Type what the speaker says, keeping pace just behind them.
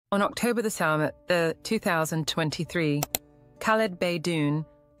On October the 7th, 2023, Khaled Beydoun,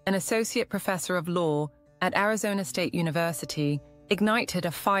 an associate professor of law at Arizona State University, ignited a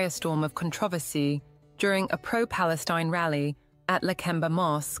firestorm of controversy during a pro-Palestine rally at Lakemba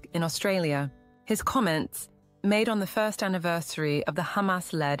Mosque in Australia. His comments, made on the first anniversary of the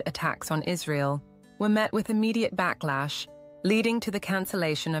Hamas-led attacks on Israel, were met with immediate backlash, leading to the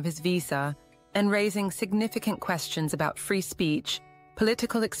cancellation of his visa and raising significant questions about free speech,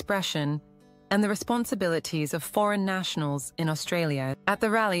 political expression, and the responsibilities of foreign nationals in Australia. At the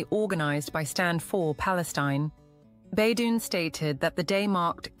rally organised by Stand for Palestine, Beydoun stated that the day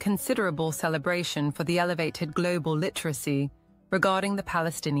marked considerable celebration for the elevated global literacy regarding the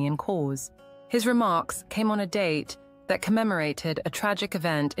Palestinian cause. His remarks came on a date that commemorated a tragic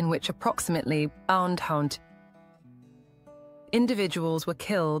event in which approximately 100 individuals were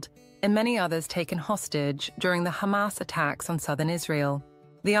killed and many others taken hostage during the Hamas attacks on southern Israel.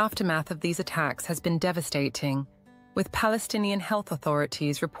 The aftermath of these attacks has been devastating, with Palestinian health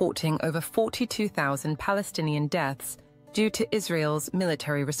authorities reporting over 42,000 Palestinian deaths due to Israel's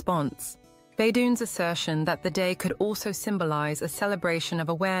military response. Beydoun's assertion that the day could also symbolize a celebration of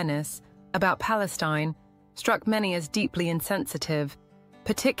awareness about Palestine struck many as deeply insensitive,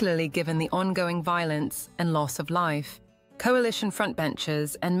 particularly given the ongoing violence and loss of life. Coalition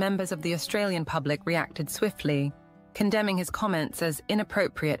frontbenchers and members of the Australian public reacted swiftly, condemning his comments as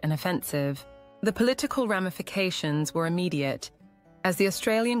inappropriate and offensive. The political ramifications were immediate, as the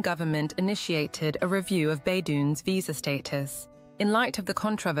Australian government initiated a review of Beydoun's visa status. In light of the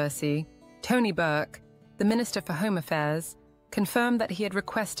controversy, Tony Burke, the Minister for Home Affairs, confirmed that he had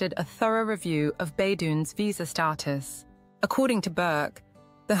requested a thorough review of Beydoun's visa status. According to Burke,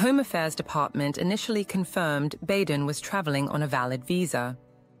 the Home Affairs Department initially confirmed Beydoun was travelling on a valid visa.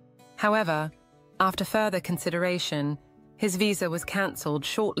 However, after further consideration, his visa was cancelled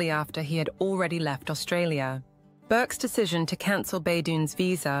shortly after he had already left Australia. Burke's decision to cancel Beydoun's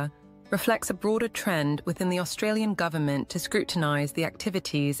visa reflects a broader trend within the Australian government to scrutinise the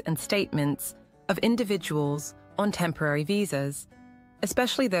activities and statements of individuals on temporary visas,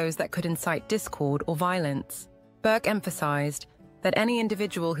 especially those that could incite discord or violence. Burke emphasised that any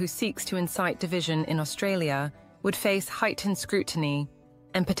individual who seeks to incite division in Australia would face heightened scrutiny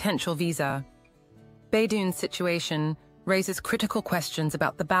and potential visa. Beydoun's situation raises critical questions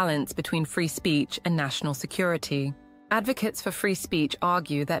about the balance between free speech and national security. Advocates for free speech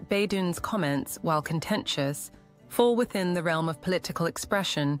argue that Beydoun's comments, while contentious, fall within the realm of political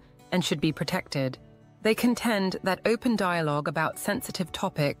expression and should be protected. They contend that open dialogue about sensitive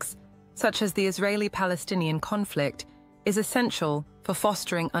topics, such as the Israeli-Palestinian conflict, is essential for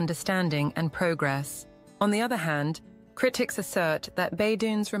fostering understanding and progress. On the other hand, critics assert that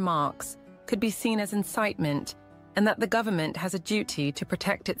Beydoun's remarks could be seen as incitement and that the government has a duty to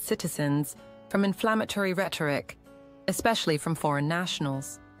protect its citizens from inflammatory rhetoric, especially from foreign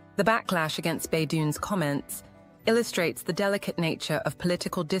nationals. The backlash against Beydoun's comments illustrates the delicate nature of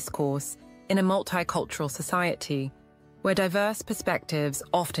political discourse in a multicultural society, where diverse perspectives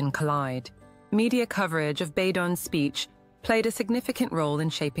often collide. Media coverage of Beydoun's speech played a significant role in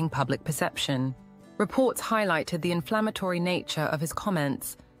shaping public perception. Reports highlighted the inflammatory nature of his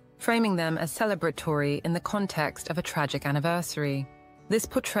comments, framing them as celebratory in the context of a tragic anniversary. This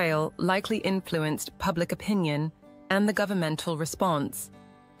portrayal likely influenced public opinion and the governmental response,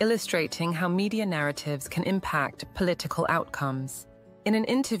 illustrating how media narratives can impact political outcomes. In an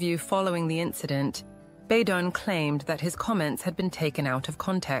interview following the incident, Beydoun claimed that his comments had been taken out of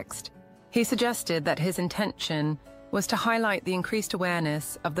context. He suggested that his intention was to highlight the increased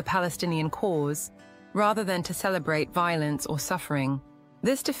awareness of the Palestinian cause, rather than to celebrate violence or suffering.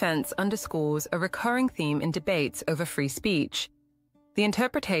 This defense underscores a recurring theme in debates over free speech: the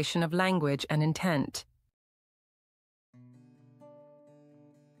interpretation of language and intent.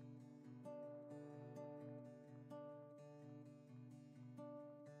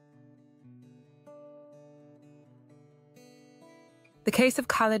 The case of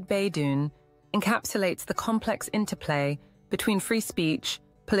Khaled Beydoun encapsulates the complex interplay between free speech,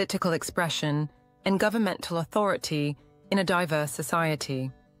 political expression, and governmental authority in a diverse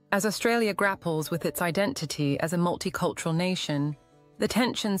society. As Australia grapples with its identity as a multicultural nation, the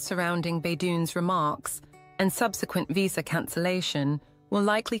tensions surrounding Beydoun's remarks and subsequent visa cancellation will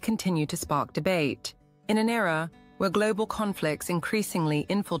likely continue to spark debate. In an era where global conflicts increasingly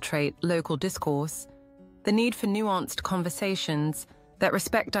infiltrate local discourse, the need for nuanced conversations that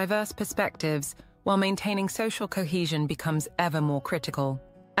respect diverse perspectives while maintaining social cohesion becomes ever more critical.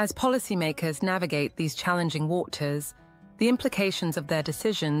 As policymakers navigate these challenging waters, the implications of their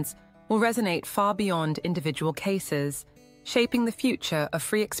decisions will resonate far beyond individual cases, shaping the future of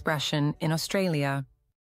free expression in Australia.